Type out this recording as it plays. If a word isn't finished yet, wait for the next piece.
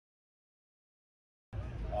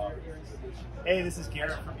Hey, this is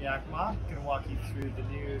Garrett from Yakima. I'm going to walk you through the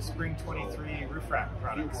new Spring 23 roof rack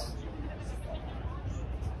products.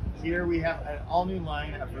 Here we have an all-new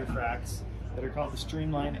line of roof racks that are called the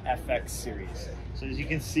Streamline FX series. So as you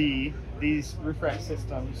can see, these roof rack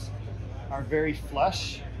systems are very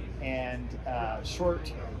flush and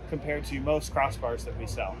short compared to most crossbars that we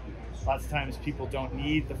sell. Lots of times people don't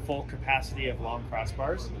need the full capacity of long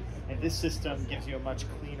crossbars, and this system gives you a much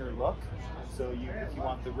cleaner look. So if you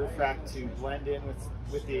want the roof rack to blend in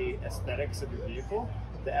with the aesthetics of your vehicle,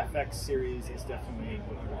 the FX series is definitely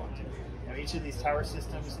what you want. Now each of these tower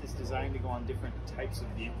systems is designed to go on different types of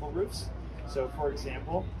vehicle roofs. So for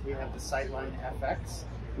example, we have the Sightline FX,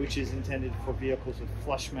 which is intended for vehicles with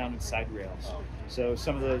flush mounted side rails. So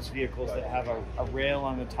some of those vehicles that have a rail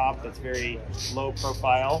on the top that's very low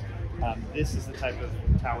profile, this is the type of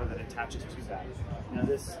tower that attaches to that. Now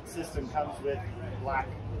this system comes with black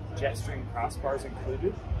jetstream crossbars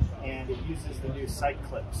included, and it uses the new sight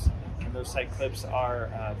clips. And those sight clips are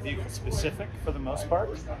vehicle specific for the most part,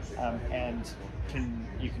 and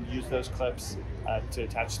you can use those clips to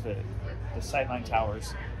attach the sightline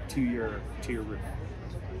towers to your roof.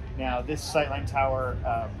 Now this sightline tower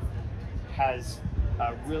has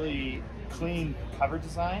a really clean cover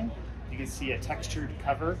design. You can see a textured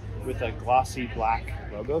cover with a glossy black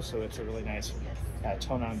logo, so it's a really nice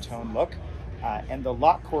tone-on-tone look. And the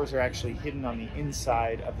lock cores are actually hidden on the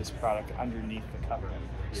inside of this product underneath the cover.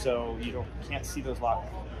 So you can't see those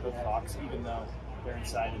locks even though they're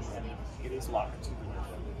inside and it is locked to the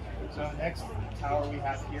roof. So next tower we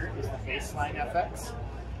have here is the Skyline FX.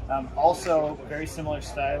 Also very similar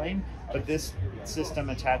styling, but this system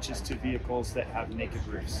attaches to vehicles that have naked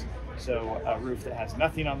roofs. So a roof that has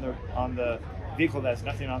nothing on the vehicle that has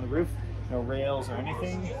nothing on the roof, no rails or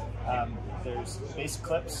anything. There's base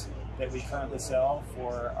clips that we currently sell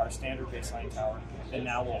for our standard baseline tower, and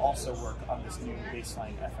now will also work on this new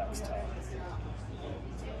Skyline FX tower.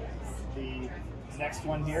 The next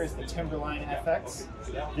one here is the Timberline FX.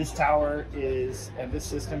 This tower and this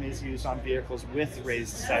system is used on vehicles with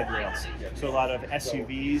raised side rails. So a lot of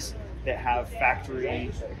SUVs that have factory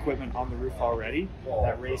equipment on the roof already,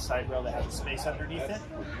 that raised side rail that has a space underneath it,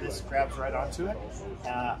 this grabs right onto it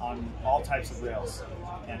on all types of rails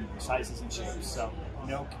and sizes and shapes. So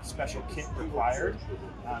no special kit required,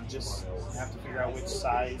 just have to figure out which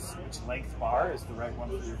size, which length bar is the right one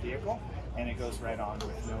for your vehicle, and it goes right on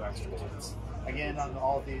with no extra kits. Again, on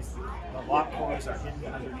all of these, the lock cores are hidden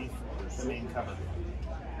underneath the main cover.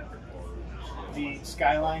 The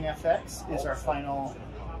Skyline FX is our final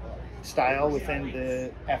style within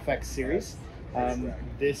the FX series.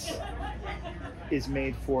 This is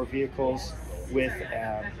made for vehicles with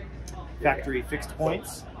factory fixed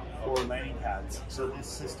points or landing pads. So this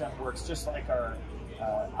system works just like our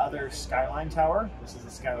other Skyline tower. This is the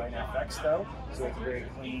Skyline FX though, so it's a very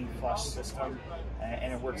clean, flush system,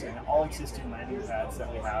 and it works in all existing landing pads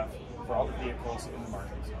that we have for all the vehicles in the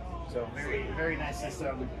market. So very, very nice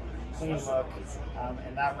system, clean look,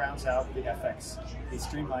 and that rounds out the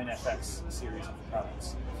Streamline FX series of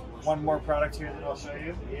products. One more product here that I'll show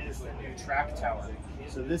you is the new TrackTower.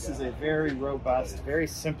 So this is a very robust, very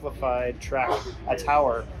simplified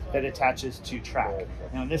tower that attaches to track.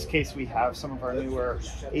 Now in this case we have some of our newer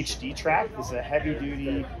HD track. This is a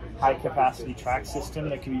heavy-duty, high-capacity track system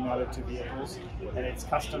that can be mounted to vehicles, and it's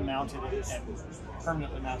custom mounted and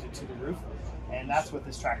permanently mounted to the roof. And that's what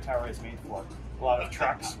this track tower is made for. A lot of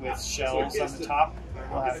trucks with shelves on the top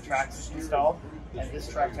will have tracks installed, and this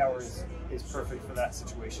track tower is perfect for that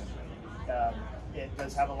situation. It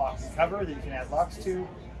does have a lock and cover that you can add locks to.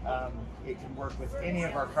 It can work with any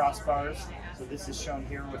of our crossbars. So this is shown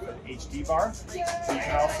here with an HD bar. So you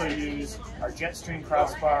can also use our Jetstream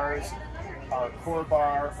crossbars, our core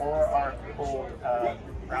bar, or our old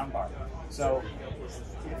round bar. So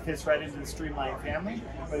it fits right into the Streamline family,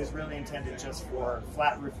 but is really intended just for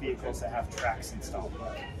flat roof vehicles that have tracks installed.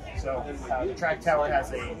 So the track tower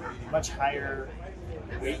has a much higher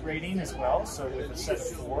weight rating as well. So with a set of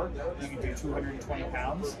 4, you can do 220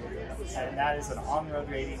 pounds, and that is an on-road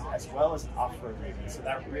rating as well as an off-road rating. So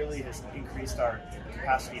that really has increased our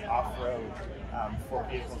capacity off-road for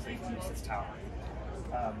vehicles that can use this tower.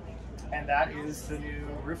 And that is the new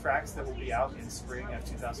roof racks that will be out in spring of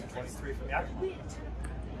 2023 from Yakima.